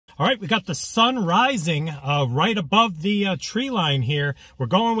All right, we got the sun rising right above the tree line here. We're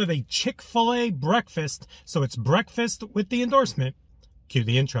going with a Chick-fil-A breakfast, so it's breakfast with the endorsement. Cue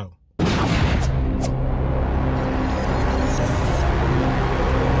the intro.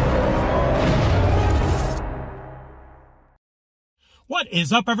 What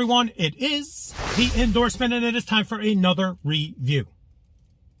is up, everyone? It is the endorsement, and it is time for another review.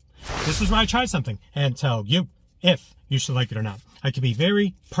 This is where I try something and tell you if you should like it or not. I can be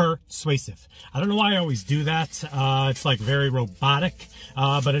very persuasive. I don't know why I always do that. It's like very robotic,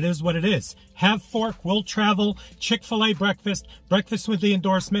 but it is what it is. Have fork, will travel, Chick-fil-A breakfast, breakfast with the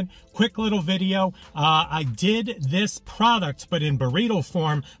endorsement, quick little video. I did this product, but in burrito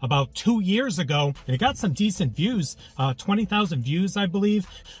form about 2 years ago, and it got some decent views, 20,000 views, I believe.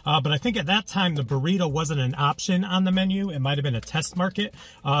 But I think at that time, the burrito wasn't an option on the menu. It might've been a test market.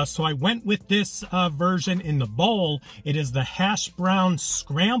 So I went with this version in the bowl. It is the Hash Brown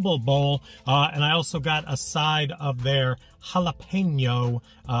Scramble Bowl, and I also got a side of their Jalapeño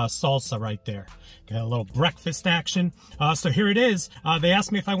Salsa right there. Got a little breakfast action. So here it is. They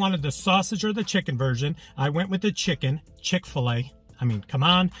asked me if I wanted the sausage or the chicken version. I went with the chicken, Chick-fil-A. I mean, come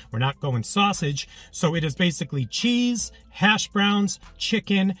on, we're not going sausage. So it is basically cheese, hash browns,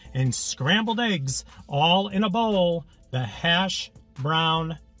 chicken, and scrambled eggs all in a bowl. The Hash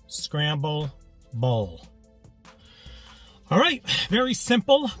Brown Scramble Bowl. All right, very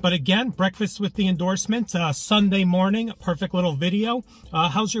simple, but again, breakfast with the endorsement, Sunday morning, perfect little video.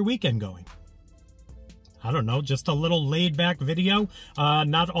 How's your weekend going? I don't know, just a little laid back video,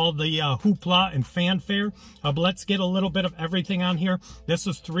 not all the hoopla and fanfare, but let's get a little bit of everything on here. This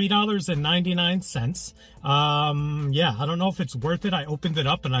is $3.99. Yeah, I don't know if it's worth it. I opened it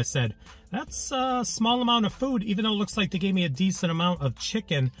up and I said, that's a small amount of food, even though it looks like they gave me a decent amount of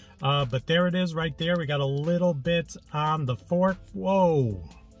chicken. But there it is right there. We got a little bit on the fork. Whoa.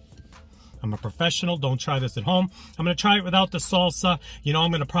 I'm a professional. Don't try this at home. I'm going to try it without the salsa. You know,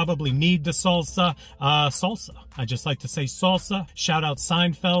 I'm going to probably need the salsa. Salsa. I just like to say salsa. Shout out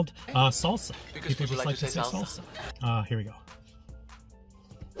Seinfeld. Salsa. Because people just like to say salsa. Here we go.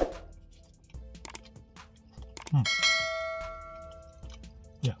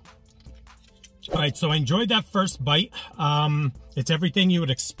 Yeah. All right, so I enjoyed that first bite. It's everything you would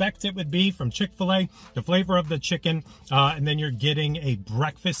expect it would be from Chick-fil-A, the flavor of the chicken, and then you're getting a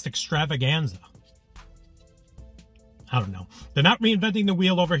breakfast extravaganza. I don't know. They're not reinventing the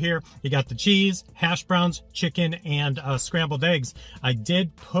wheel over here. You got the cheese, hash browns, chicken, and scrambled eggs. I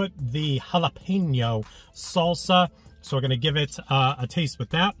did put the jalapeno salsa, so we're going to give it a taste with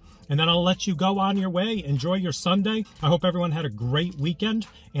that. And then I'll let you go on your way. Enjoy your Sunday. I hope everyone had a great weekend.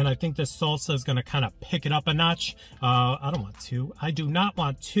 And I think this salsa is going to kind of pick it up a notch. I don't want two. I do not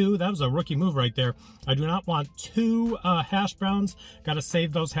want two. That was a rookie move right there. I do not want two hash browns. Got to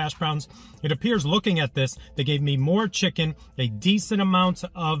save those hash browns. It appears, looking at this, they gave me more chicken, a decent amount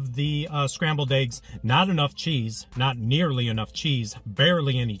of the scrambled eggs, not enough cheese, not nearly enough cheese,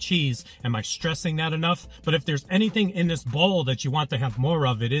 barely any cheese. Am I stressing that enough? But if there's anything in this bowl that you want to have more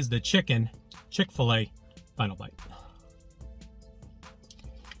of, it is the chicken. Chick-fil-A. Final bite.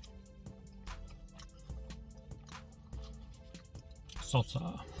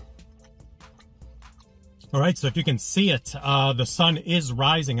 Salsa. All right, so if you can see it, the sun is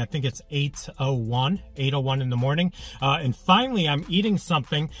rising. I think it's 8:01 in the morning. And finally, I'm eating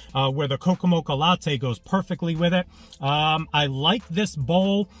something where the Coca Mocha Latte goes perfectly with it. I like this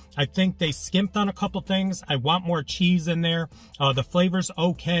bowl. I think they skimped on a couple things. I want more cheese in there. The flavor's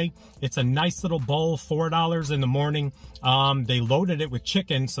okay. It's a nice little bowl, $4 in the morning. They loaded it with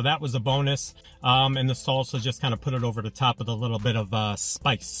chicken, so that was a bonus. And the salsa just kind of put it over the top with a little bit of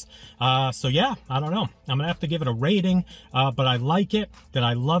spice. So yeah, I don't know. I'm gonna have to give it a rating, but I like it. Did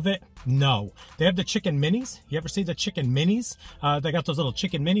I love it? No. They have the chicken minis. You ever see the chicken minis? They got those little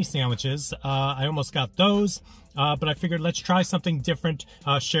chicken mini sandwiches. I almost got those, but I figured let's try something different,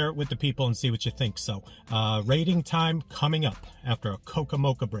 share it with the people and see what you think. So rating time coming up after a Coca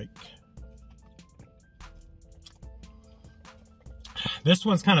Mocha break. This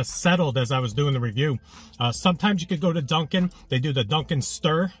one's kind of settled as I was doing the review. Sometimes you could go to Dunkin'. They do the Dunkin'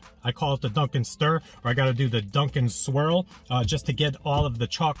 Stir. I call it the Dunkin' Stir, or I got to do the Dunkin' Swirl just to get all of the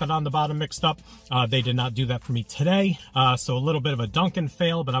chocolate on the bottom mixed up. They did not do that for me today, so a little bit of a Dunkin'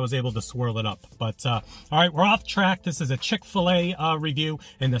 fail, but I was able to swirl it up. But all right, we're off track. This is a Chick-fil-A review,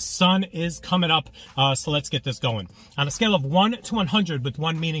 and the sun is coming up, so let's get this going. On a scale of 1 to 100, with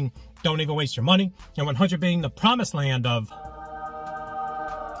 1 meaning don't even waste your money, and 100 being the promised land of...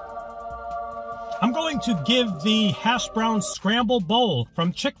 I'm going to give the Hash Brown Scramble Bowl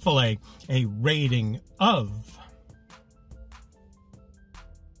from Chick-fil-A a rating of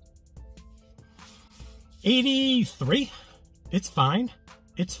 83. It's fine.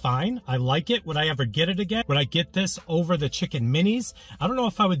 It's fine. I like it. Would I ever get it again? Would I get this over the chicken minis? I don't know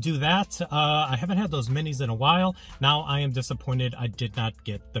if I would do that. I haven't had those minis in a while. Now I am disappointed I did not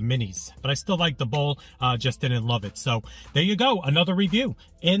get the minis. But I still like the bowl, just didn't love it. So there you go. Another review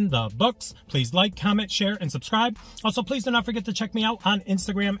in the books. Please like, comment, share, and subscribe. Also, please do not forget to check me out on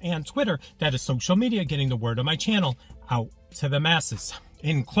Instagram and Twitter. That is social media, getting the word of my channel out to the masses.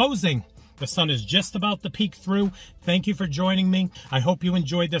 In closing, the sun is just about to peek through. Thank you for joining me. I hope you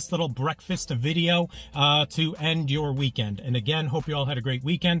enjoyed this little breakfast video to end your weekend. And again, hope you all had a great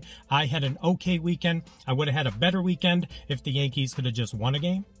weekend. I had an okay weekend. I would have had a better weekend if the Yankees could have just won a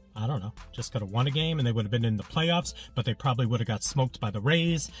game. I don't know, just could have won a game and they would have been in the playoffs, but they probably would have got smoked by the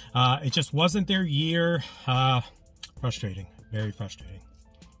Rays. It just wasn't their year. Frustrating, very frustrating.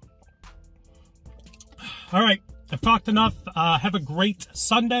 All right. I've talked enough. Have a great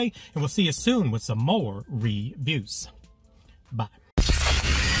Sunday, and we'll see you soon with some more reviews. Bye.